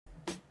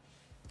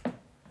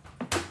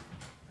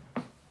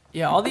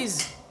Yeah, all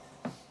these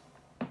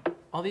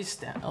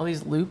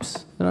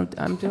loops that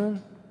I'm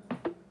doing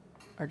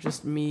are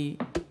just me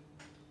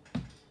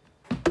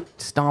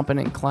stomping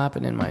and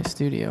clapping in my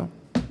studio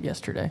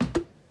yesterday.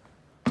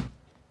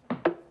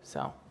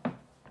 So,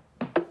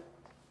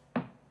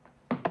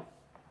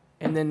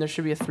 and then there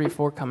should be a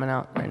 3/4 coming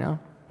out right now.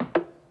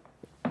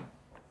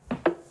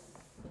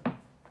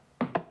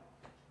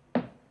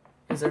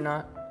 Is there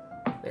not?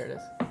 There it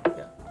is.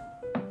 Yeah.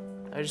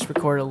 I just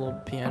recorded a little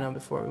piano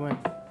before we went.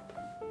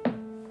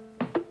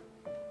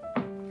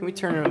 Can we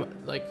turn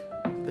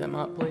them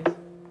up, please?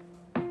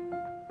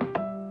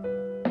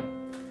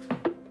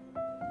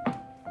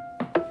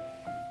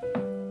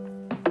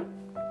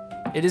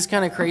 It is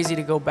kind of crazy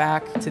to go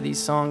back to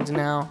these songs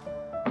now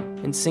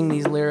and sing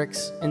these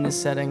lyrics in this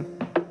setting.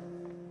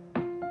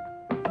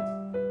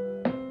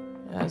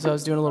 As I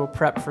was doing a little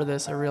prep for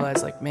this, I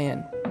realized, like,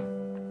 man,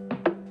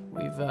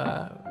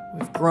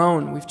 we've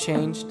grown, we've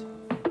changed,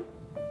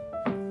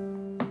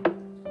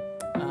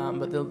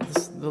 but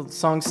the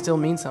songs still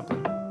mean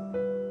something.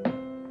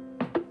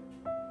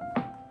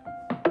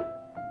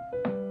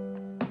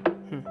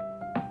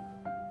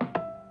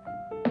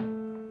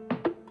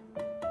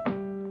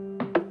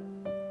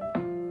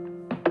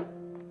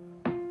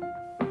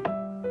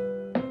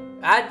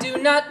 I do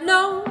not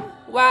know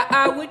why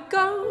I would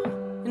go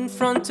in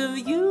front of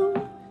you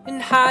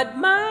and hide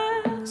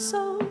my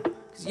soul,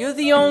 'cause you're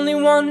the only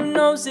one who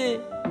knows it.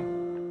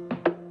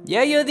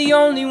 Yeah, you're the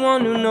only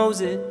one who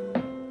knows it.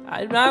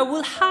 I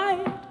will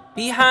hide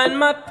behind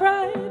my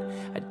pride.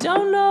 I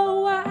don't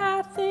know why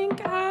I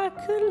think I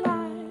could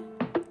lie,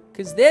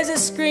 'cause there's a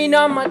screen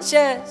on my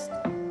chest.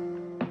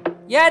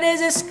 Yeah,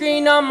 there's a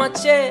screen on my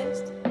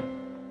chest.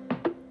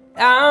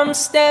 I'm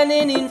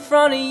standing in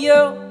front of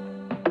you.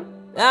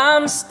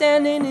 I'm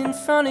standing in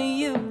front of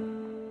you.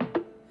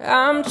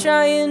 I'm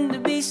trying to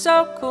be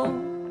so cool.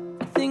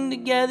 Everything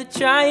together,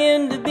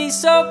 trying to be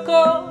so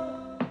cool.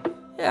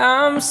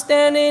 I'm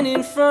standing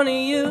in front of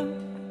you.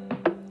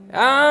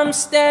 I'm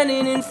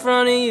standing in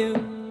front of you.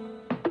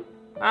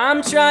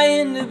 I'm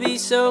trying to be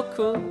so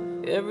cool.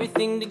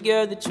 Everything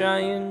together,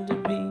 trying to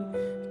be.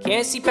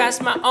 Can't see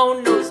past my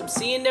own nose. I'm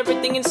seeing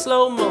everything in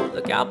slow-mo.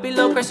 Look out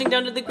below, crashing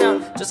down to the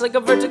ground, just like a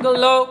vertical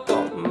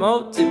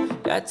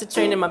locomotive. That's a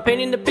train, and I'm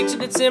painting the picture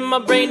that's in my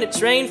brain. A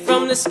train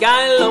from the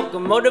sky,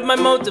 locomotive. My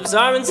motives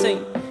are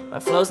insane. My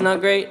flow's not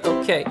great,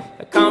 okay.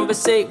 I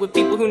conversate with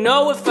people who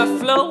know if I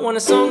flow. Want a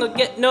song, I'll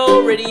get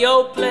no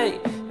radio play.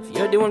 If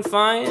you're doing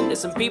fine,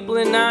 there's some people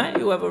and I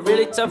who have a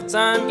really tough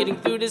time getting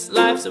through this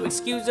life, so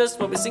excuse us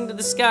while we sing to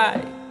the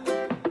sky.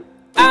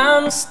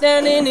 I'm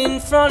standing in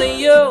front of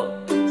you.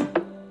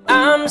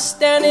 I'm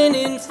standing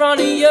in front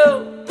of you.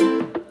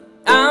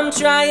 I'm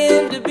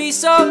trying to be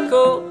so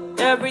cool.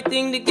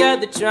 Everything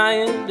together,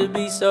 trying to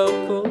be so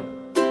cool.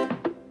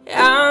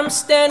 I'm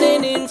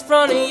standing in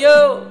front of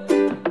you.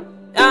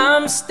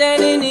 I'm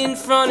standing in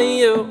front of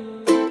you.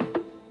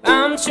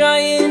 I'm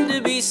trying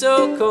to be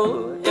so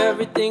cool.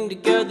 Everything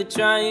together,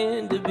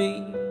 trying to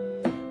be.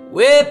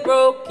 We're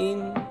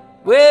broken,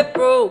 we're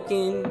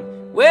broken,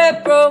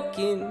 we're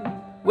broken,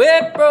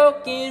 we're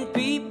broken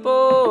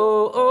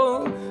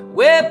people.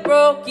 We're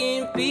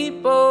broken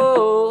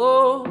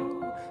people,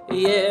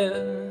 yeah.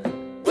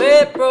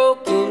 We're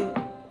broken,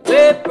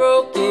 we're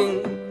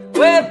broken,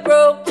 we're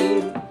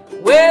broken,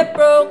 we're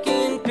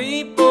broken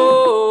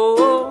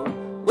people.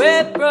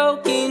 We're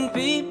broken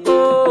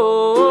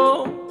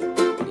people,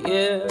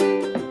 yeah.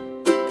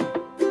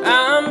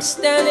 I'm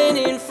standing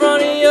in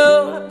front of you.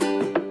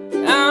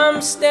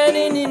 I'm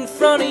standing in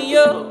front of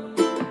you.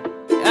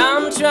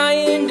 I'm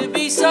trying to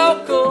be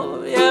so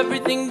cool.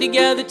 Everything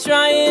together,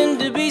 trying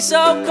to be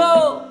so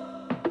cool.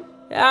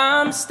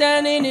 I'm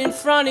standing in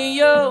front of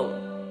you.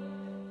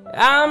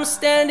 I'm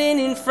standing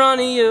in front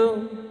of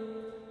you.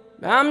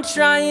 I'm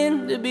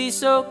trying to be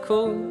so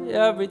cool.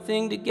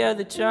 Everything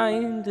together,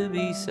 trying to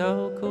be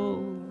so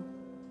cool.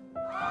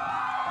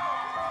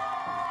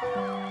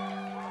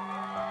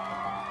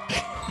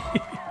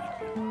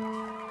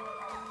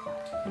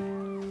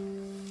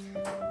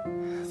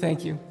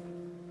 Thank you.